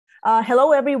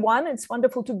Hello, everyone. It's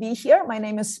wonderful to be here. My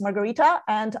name is Margarita,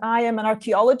 and I am an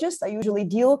archaeologist. I usually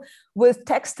deal with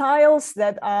textiles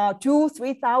that are 2,000,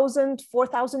 3,000,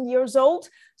 4,000 years old.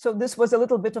 So this was a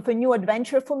little bit of a new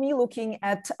adventure for me, looking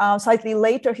at slightly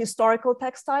later historical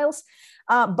textiles.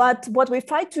 But what we've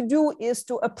tried to do is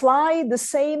to apply the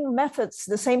same methods,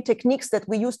 the same techniques that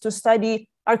we use to study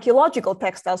archaeological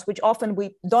textiles, which often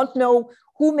we don't know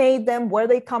who made them, where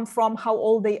they come from, how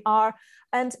old they are,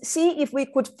 and see if we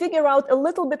could figure out a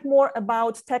little bit more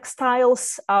about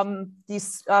textiles,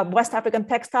 these West African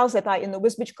textiles that are in the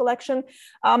Wisbech collection,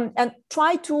 and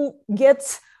try to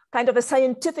get kind of a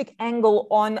scientific angle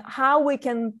on how we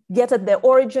can get at their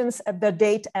origins, at their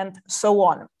date, and so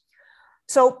on.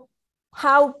 So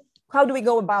how do we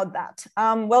go about that?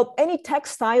 Well, any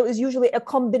textile is usually a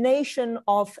combination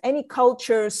of any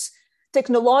culture's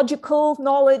technological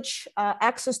knowledge,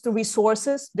 access to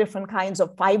resources, different kinds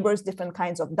of fibers, different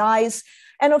kinds of dyes,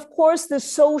 and of course the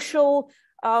social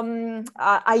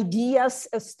ideas,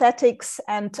 aesthetics,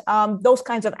 and those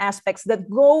kinds of aspects that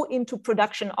go into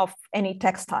production of any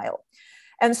textile.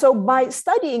 And so by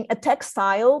studying a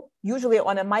textile, usually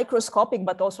on a microscopic,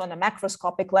 but also on a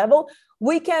macroscopic level,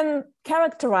 we can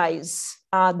characterize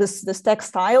this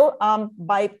textile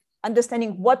by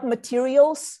understanding what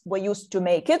materials were used to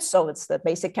make it. So it's the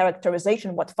basic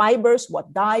characterization, what fibers,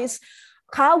 what dyes,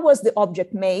 how was the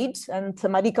object made? And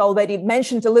Marika already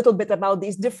mentioned a little bit about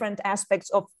these different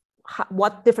aspects of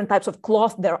what different types of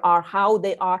cloth there are, how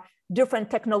they are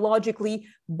different technologically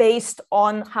based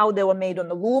on how they were made on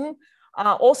the loom.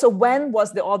 Also, when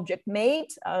was the object made?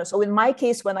 So in my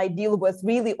case, when I deal with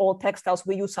really old textiles,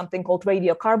 we use something called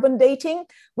radiocarbon dating.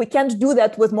 We can't do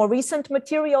that with more recent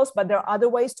materials, but there are other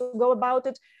ways to go about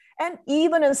it. And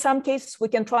even in some cases, we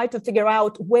can try to figure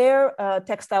out where a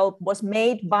textile was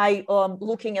made by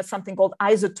looking at something called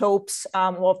isotopes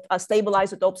of stable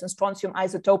isotopes and strontium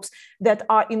isotopes that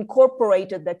are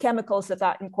incorporated, the chemicals that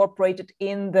are incorporated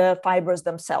in the fibers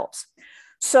themselves.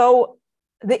 So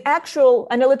the actual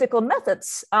analytical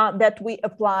methods that we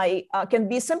apply can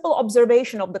be simple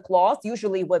observation of the cloth,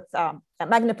 usually with a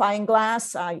magnifying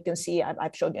glass. You can see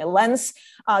I've shown you a lens.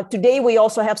 Today, we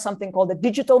also have something called a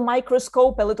digital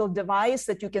microscope, a little device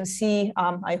that you can see,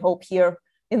 I hope here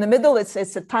in the middle.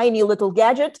 It's a tiny little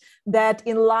gadget that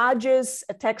enlarges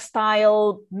a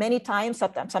textile many times,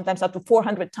 sometimes up to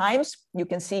 400 times. You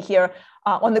can see here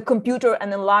on the computer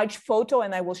an enlarged photo,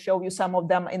 and I will show you some of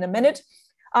them in a minute.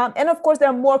 And of course, there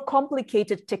are more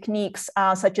complicated techniques,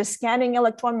 such as scanning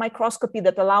electron microscopy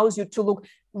that allows you to look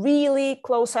really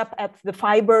close up at the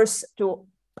fibers to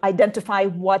identify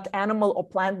what animal or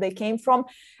plant they came from,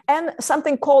 and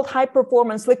something called high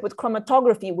performance liquid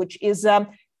chromatography, which is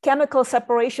chemical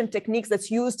separation techniques that's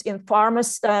used in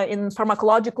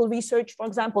pharmacological research, for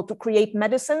example, to create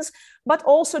medicines, but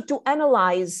also to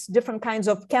analyze different kinds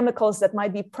of chemicals that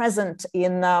might be present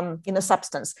in a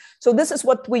substance. So this is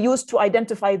what we use to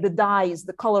identify the dyes,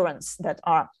 the colorants that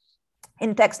are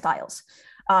in textiles.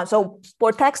 So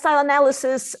for textile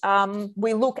analysis,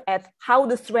 we look at how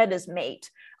the thread is made.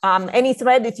 Any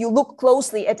thread, if you look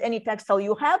closely at any textile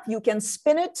you have, you can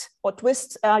spin it or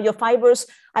twist your fibers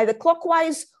either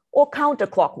clockwise or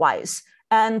counterclockwise.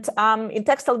 And in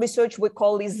textile research, we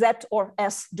call the Z or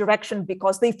S direction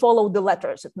because they follow the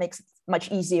letters. It makes it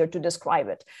much easier to describe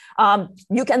it.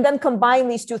 You can then combine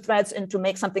these two threads into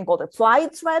make something called a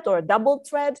plied thread or a double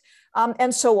thread,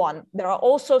 and so on. There are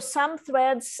also some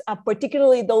threads,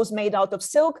 particularly those made out of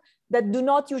silk, that do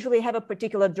not usually have a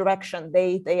particular direction.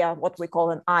 They are what we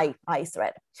call an I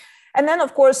thread. And then,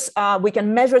 of course, we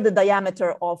can measure the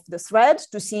diameter of the thread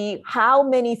to see how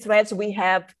many threads we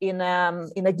have in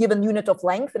a given unit of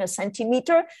length, in a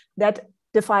centimeter. That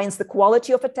defines the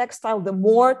quality of a textile. The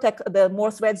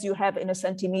more threads you have in a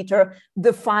centimeter,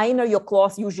 the finer your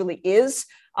cloth usually is.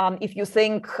 If you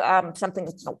think something,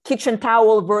 kitchen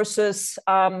towel versus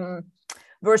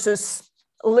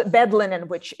bed linen,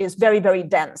 which is very, very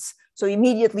dense. So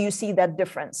immediately you see that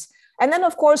difference. And then,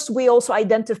 of course, we also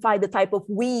identify the type of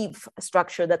weave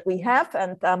structure that we have.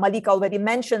 And Malika already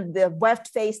mentioned the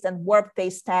weft-faced and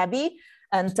warp-faced tabby.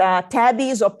 And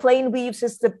tabbies or plain weaves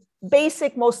is the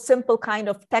basic, most simple kind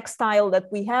of textile that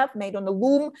we have made on the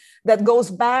loom that goes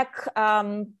back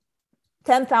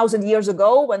 10,000 years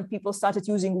ago when people started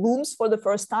using looms for the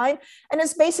first time. And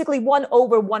it's basically 1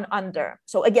 over 1 under.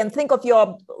 So again, think of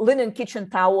your linen kitchen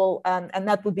towel and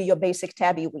that would be your basic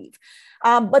tabby weave.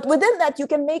 But within that, you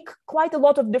can make quite a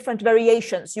lot of different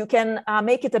variations. You can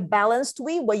make it a balanced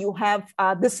weave where you have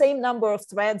the same number of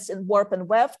threads in warp and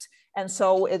weft. And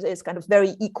so it is kind of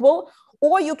very equal.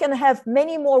 or you can have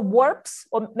many more warps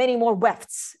or many more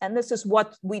wefts. And this is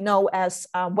what we know as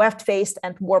weft-faced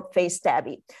and warp-faced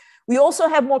tabby. We also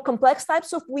have more complex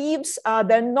types of weaves.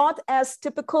 They're not as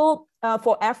typical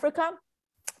for Africa,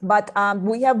 but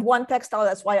we have one textile,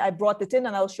 that's why I brought it in,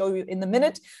 and I'll show you in a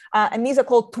minute. And these are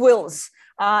called twills.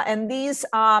 And these,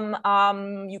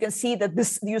 you can see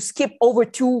that you skip over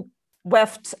 2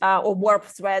 weft or warp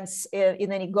threads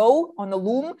in any go on the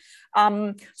loom.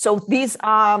 So these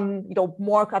are,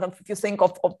 more kind of, if you think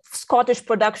of Scottish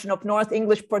production, of North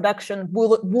English production,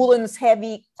 woolens,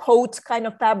 heavy coat kind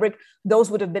of fabric, those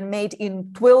would have been made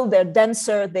in twill. They're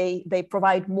denser, they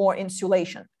provide more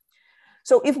insulation.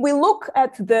 So if we look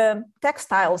at the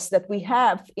textiles that we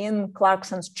have in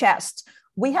Clarkson's chest,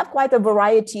 we have quite a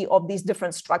variety of these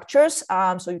different structures.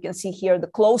 So you can see here the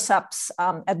close-ups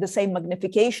at the same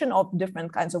magnification of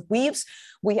different kinds of weaves.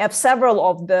 We have several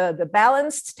of the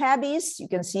balanced tabbies. You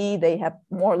can see they have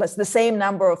more or less the same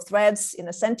number of threads in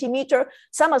a centimeter.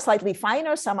 Some are slightly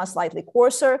finer, some are slightly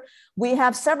coarser. We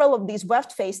have several of these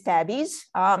weft-faced tabbies,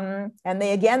 and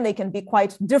they can be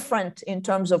quite different in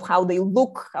terms of how they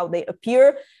look, how they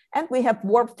appear. And we have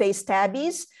warp-faced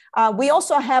tabbies. We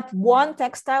also have one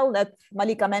textile that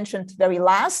Malika mentioned very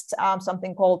last,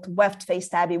 something called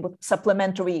weft-faced tabby with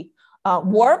supplementary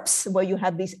warps, where you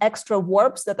have these extra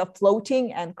warps that are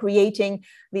floating and creating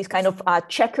these kind of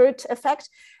checkered effect.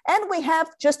 And we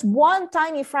have just one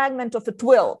tiny fragment of a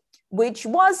twill, which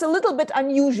was a little bit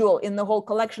unusual in the whole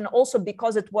collection, also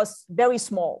because it was very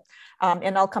small.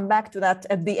 And I'll come back to that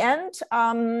at the end.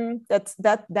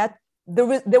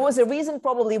 There was a reason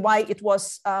probably why it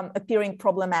was appearing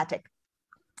problematic.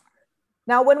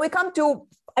 Now, when we come to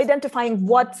identifying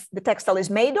what the textile is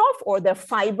made of, or their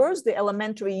fibers, the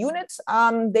elementary units,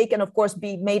 they can of course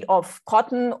be made of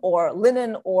cotton or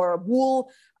linen or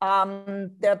wool.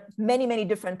 There are many, many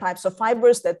different types of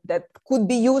fibers that could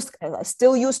be used,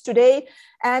 still used today.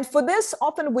 And for this,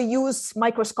 often we use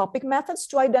microscopic methods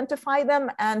to identify them.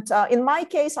 And in my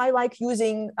case, I like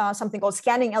using something called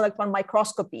scanning electron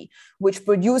microscopy, which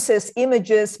produces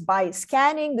images by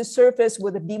scanning the surface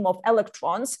with a beam of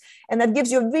electrons. And that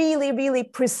gives you a really, really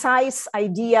precise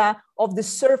idea of the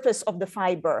surface of the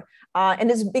fiber.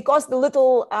 And it's because the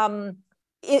little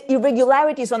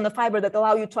irregularities on the fiber that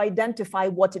allow you to identify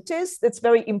what it is, that's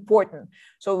very important.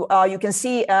 So you can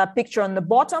see a picture on the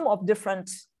bottom of different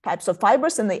types of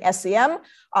fibers in the SEM.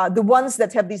 The ones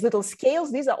that have these little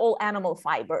scales, these are all animal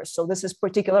fibers. So this is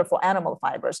particular for animal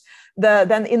fibers.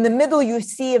 Then in the middle, you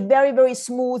see a very, very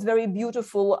smooth, very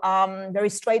beautiful, very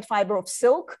straight fiber of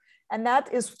silk. And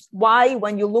that is why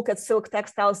when you look at silk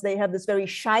textiles, they have this very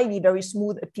shiny, very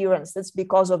smooth appearance. That's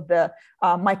because of the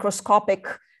microscopic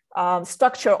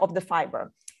structure of the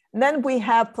fiber. And then we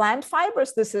have plant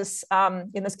fibers. This is,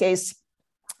 in this case,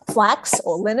 flax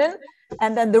or linen.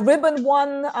 And then the ribbon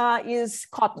one is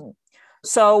cotton.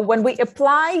 So when we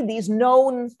apply these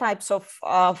known types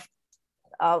of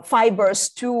fibers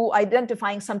to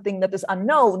identifying something that is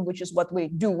unknown, which is what we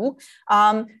do,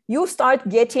 you start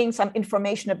getting some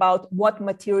information about what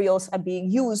materials are being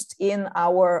used in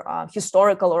our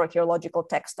historical or archaeological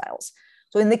textiles.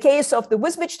 So in the case of the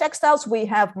Wisbech textiles, we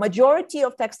have majority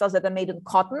of textiles that are made in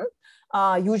cotton,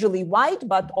 usually white,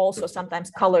 but also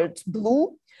sometimes colored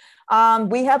blue.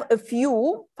 We have a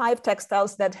few 5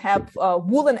 textiles that have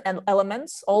woolen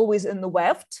elements, always in the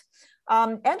weft.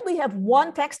 And we have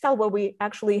one textile where we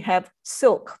actually have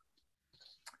silk.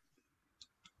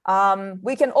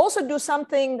 We can also do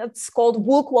something that's called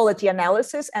wool quality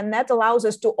analysis, and that allows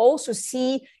us to also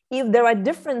see if there are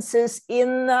differences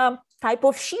in type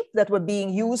of sheep that were being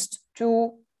used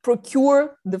to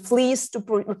procure the fleece, to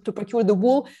procure the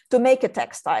wool, to make a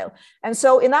textile. And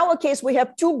so in our case, we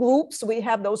have 2 groups. We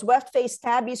have those weft-faced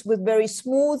tabbies with very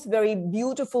smooth, very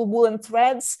beautiful woolen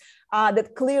threads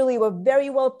that clearly were very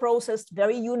well processed,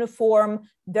 very uniform,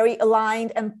 very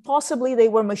aligned, and possibly they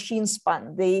were machine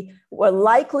spun. They were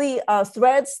likely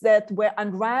threads that were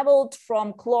unraveled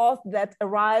from cloth that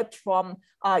arrived from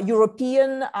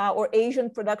European or Asian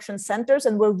production centers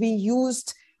and were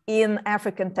reused in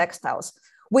African textiles.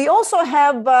 We also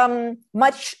have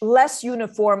much less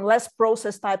uniform, less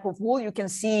processed type of wool. You can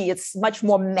see it's much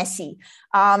more messy.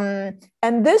 And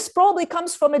this probably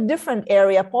comes from a different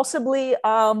area, possibly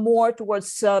more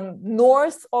towards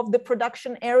north of the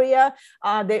production area.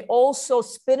 They also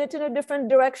spin it in a different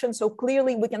direction. So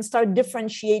clearly we can start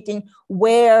differentiating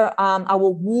where our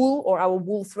wool or our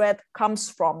wool thread comes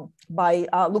from by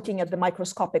looking at the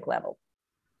microscopic level.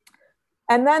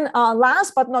 And then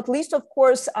last but not least, of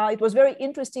course, it was very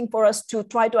interesting for us to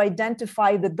try to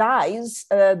identify the dyes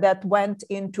that went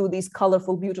into these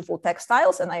colorful, beautiful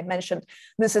textiles. And I mentioned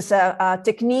this is a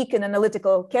technique in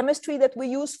analytical chemistry that we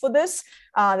use for this,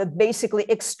 that basically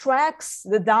extracts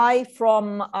the dye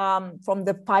from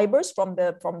the fibers, from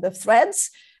the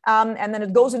threads. And then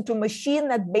it goes into a machine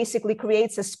that basically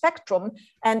creates a spectrum.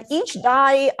 And each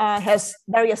dye has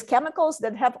various chemicals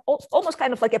that have almost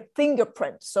kind of like a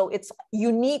fingerprint. So it's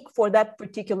unique for that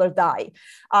particular dye.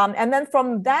 And then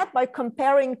from that, by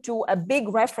comparing to a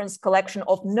big reference collection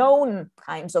of known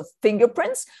kinds of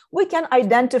fingerprints, we can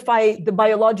identify the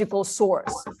biological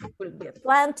source. It could be a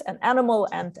plant, an animal,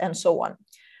 and so on.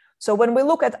 So when we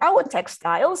look at our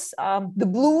textiles, the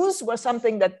blues were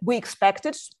something that we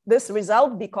expected this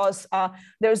result because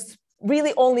there's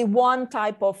really only one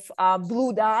type of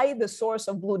blue dye, the source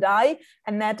of blue dye,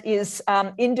 and that is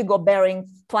indigo-bearing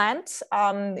plants.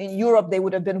 In Europe, they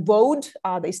would have been woad,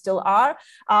 they still are.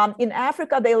 In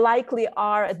Africa, they likely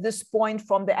are at this point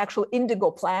from the actual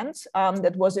indigo plant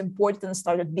that was imported and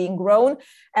started being grown.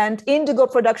 And indigo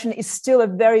production is still a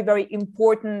very, very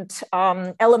important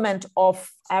element of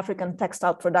African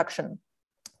textile production.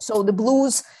 So the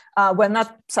blues were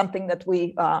not something that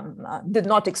we did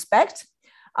not expect.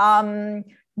 The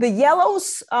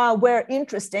yellows were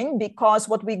interesting because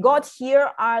what we got here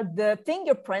are the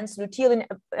fingerprints, luteolin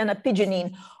and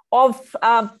apigenin, of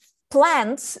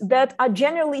plants that are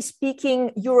generally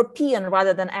speaking European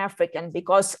rather than African,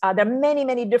 because there are many,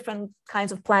 many different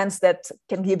kinds of plants that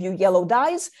can give you yellow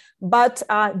dyes, but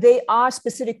they are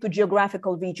specific to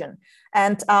geographical region.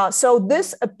 And so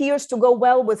this appears to go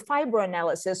well with fiber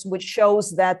analysis, which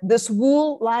shows that this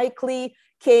wool likely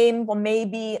came from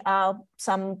maybe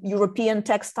some European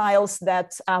textiles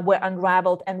that were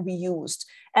unraveled and reused.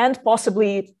 And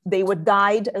possibly they were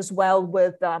dyed as well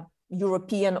with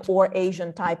European or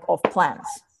Asian type of plants.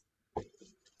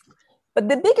 But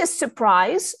the biggest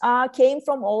surprise came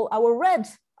from all our red,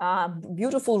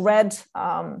 beautiful red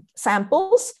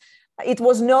samples. It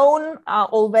was known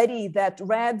already that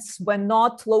reds were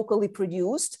not locally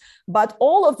produced, but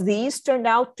all of these turned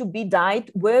out to be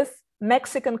dyed with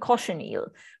Mexican cochineal,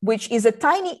 which is a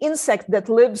tiny insect that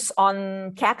lives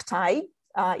on cacti.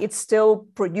 It's still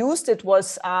produced. It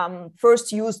was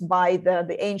first used by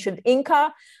the ancient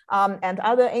Inca and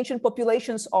other ancient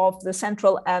populations of the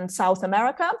Central and South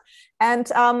America. And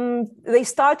they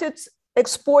started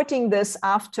exporting this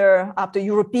after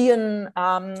European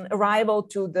arrival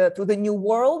to the New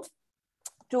World,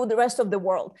 to the rest of the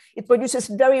world. It produces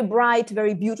very bright,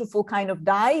 very beautiful kind of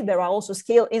dye. There are also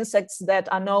scale insects that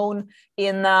are known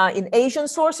in Asian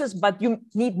sources, but you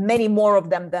need many more of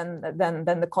them than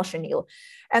the cochineal.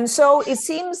 And so it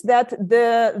seems that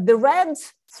the red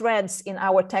threads in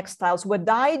our textiles were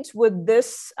dyed with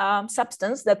this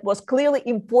substance that was clearly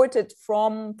imported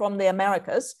from the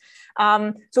Americas.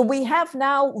 So we have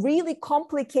now really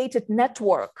complicated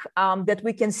network that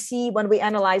we can see when we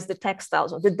analyze the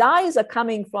textiles. The dyes are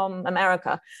coming from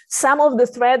America. Some of the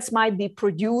threads might be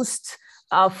produced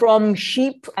from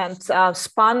sheep and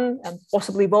spun and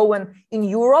possibly woven in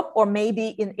Europe, or maybe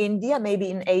in India, maybe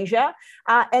in Asia.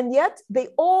 And yet they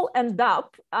all end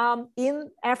up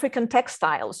in African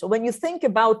textiles. So when you think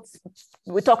about,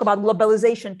 we talk about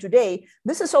globalization today,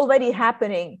 this is already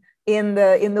happening in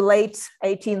the late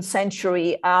 18th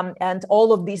century, and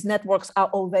all of these networks are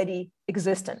already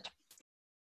existent.